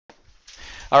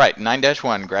All right,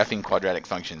 9-1, graphing quadratic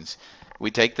functions.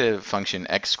 We take the function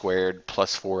x squared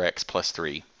plus 4x plus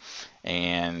 3,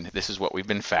 and this is what we've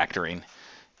been factoring,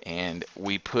 and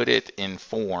we put it in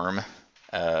form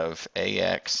of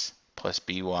ax plus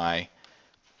by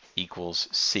equals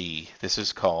c. This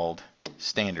is called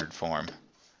standard form.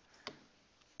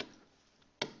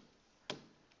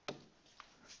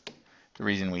 The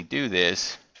reason we do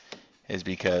this is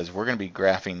because we're going to be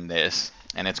graphing this,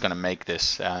 and it's going to make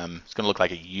this, it's going to look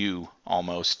like a U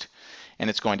almost, and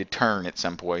it's going to turn at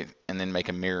some point and then make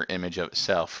a mirror image of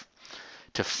itself.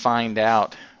 To find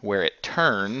out where it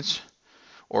turns,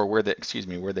 or where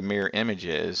the mirror image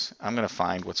is, I'm going to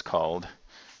find what's called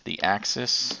the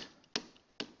axis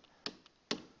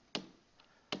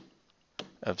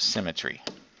of symmetry.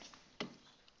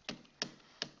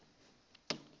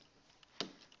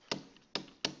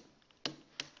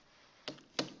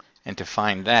 And to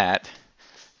find that,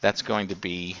 that's going to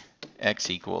be x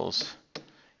equals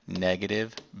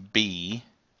negative b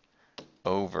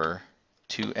over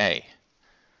 2a.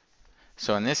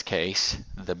 So in this case,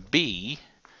 the b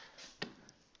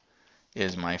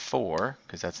is my 4,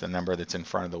 because that's the number that's in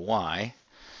front of the y,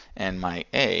 and my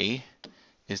a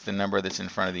is the number that's in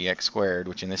front of the x squared,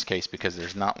 which in this case, because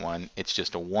there's not one, it's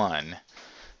just a 1.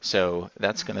 So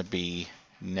that's going to be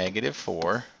negative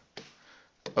 4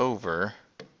 over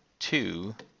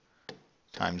 2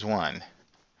 times 1,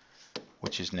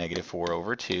 which is negative 4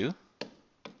 over 2,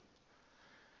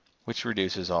 which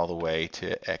reduces all the way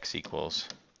to x equals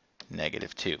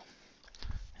negative 2.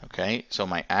 Okay, so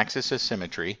my axis of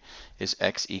symmetry is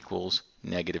x equals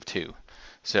negative 2.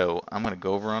 So I'm going to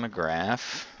go over on a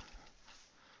graph.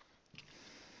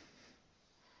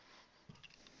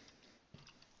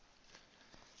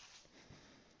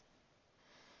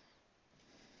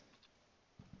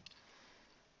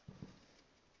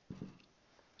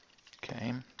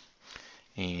 Okay,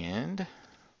 and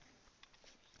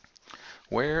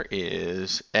where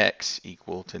is x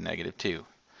equal to negative 2?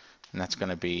 And that's going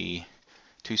to be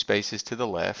 2 spaces to the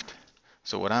left.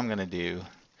 So what I'm going to do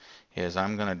is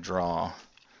I'm going to draw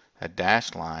a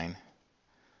dashed line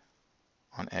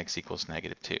on x equals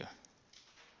negative 2.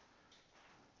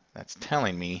 That's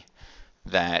telling me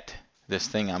that this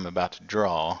thing I'm about to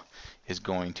draw is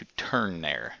going to turn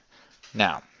there.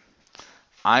 Now,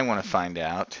 I want to find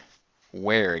out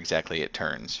where exactly it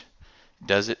turns.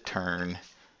 Does it turn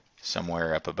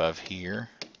somewhere up above here?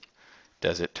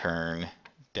 Does it turn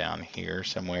down here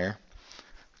somewhere?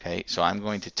 Okay, so I'm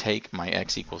going to take my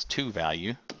x equals 2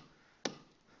 value,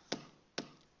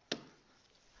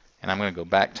 and I'm going to go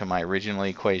back to my original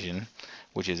equation,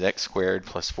 which is x squared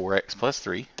plus 4x plus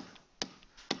 3.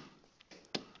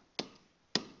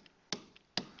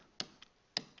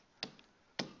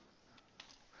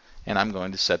 And I'm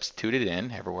going to substitute it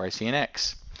in everywhere I see an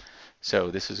x. So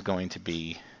this is going to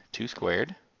be 2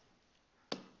 squared.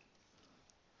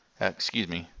 Excuse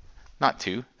me, not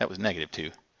 2, that was negative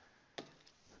 2.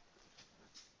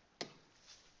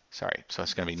 Sorry, so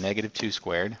it's going to be negative 2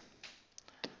 squared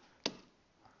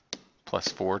plus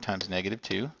 4 times negative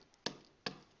 2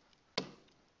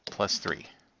 plus 3.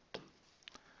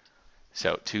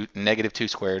 So negative 2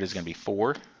 squared is going to be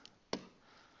 4.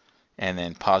 And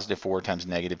then positive 4 times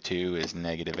negative 2 is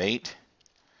negative 8.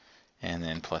 And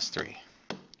then plus 3.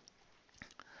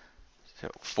 So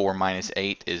 4 minus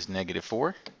 8 is negative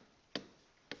 4.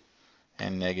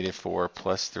 And negative 4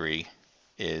 plus 3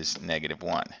 is negative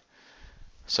 1.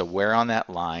 So where on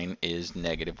that line is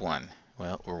negative 1?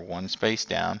 Well, we're 1 space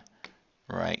down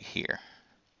right here.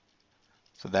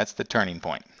 So that's the turning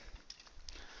point.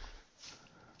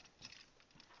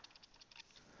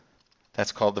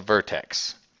 That's called the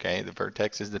vertex. Okay, the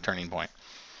vertex is the turning point.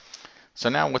 So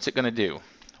now what's it going to do?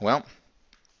 Well,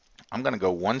 I'm going to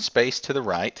go 1 space to the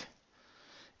right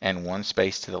and 1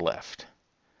 space to the left.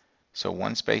 So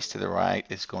 1 space to the right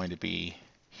is going to be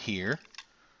here.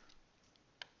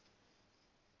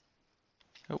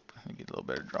 Oh, let me get a little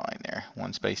better drawing there.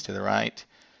 1 space to the right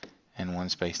and 1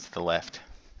 space to the left.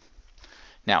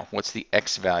 Now, what's the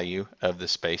x value of the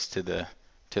space to the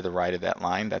right of that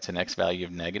line? That's an x value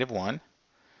of negative 1.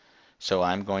 So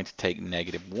I'm going to take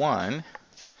negative 1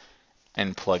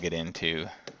 and plug it into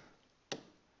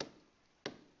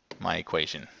my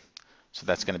equation. So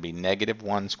that's going to be negative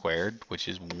 1 squared, which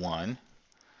is 1,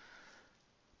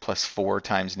 plus 4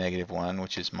 times negative 1,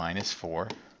 which is minus 4,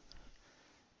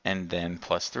 and then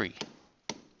plus 3.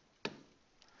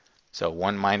 So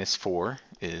 1 minus 4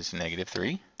 is negative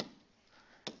 3.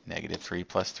 Negative 3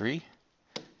 plus 3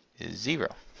 is 0.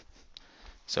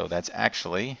 So that's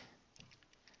actually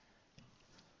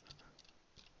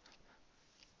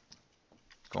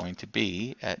going to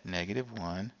be at negative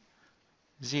 1,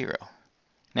 0.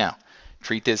 Now,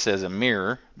 treat this as a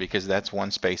mirror because that's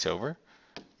one space over.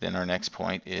 Then our next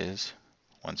point is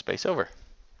one space over.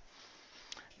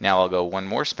 Now I'll go one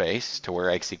more space to where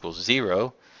x equals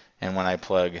 0, and when I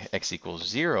plug x equals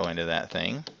 0 into that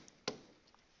thing,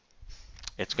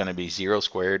 it's going to be 0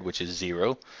 squared, which is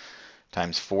 0,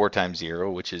 times 4 times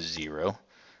 0, which is 0,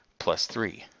 plus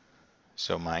 3.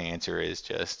 So my answer is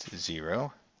just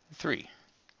 0, 3.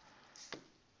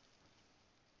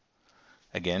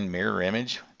 Again, mirror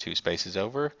image, 2 spaces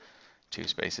over, 2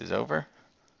 spaces over,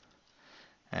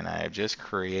 and I have just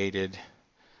created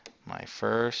my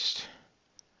first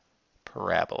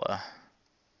parabola.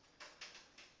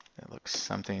 It looks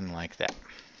something like that.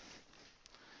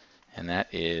 And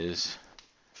that is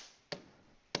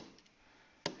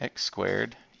x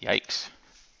squared, yikes,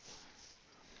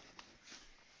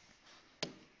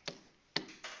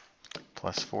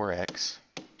 plus 4x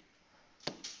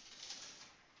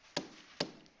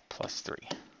plus 3.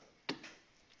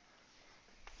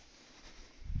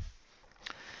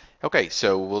 Okay,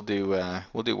 so we'll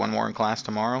do one more in class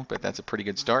tomorrow, but that's a pretty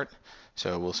good start.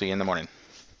 So we'll see you in the morning.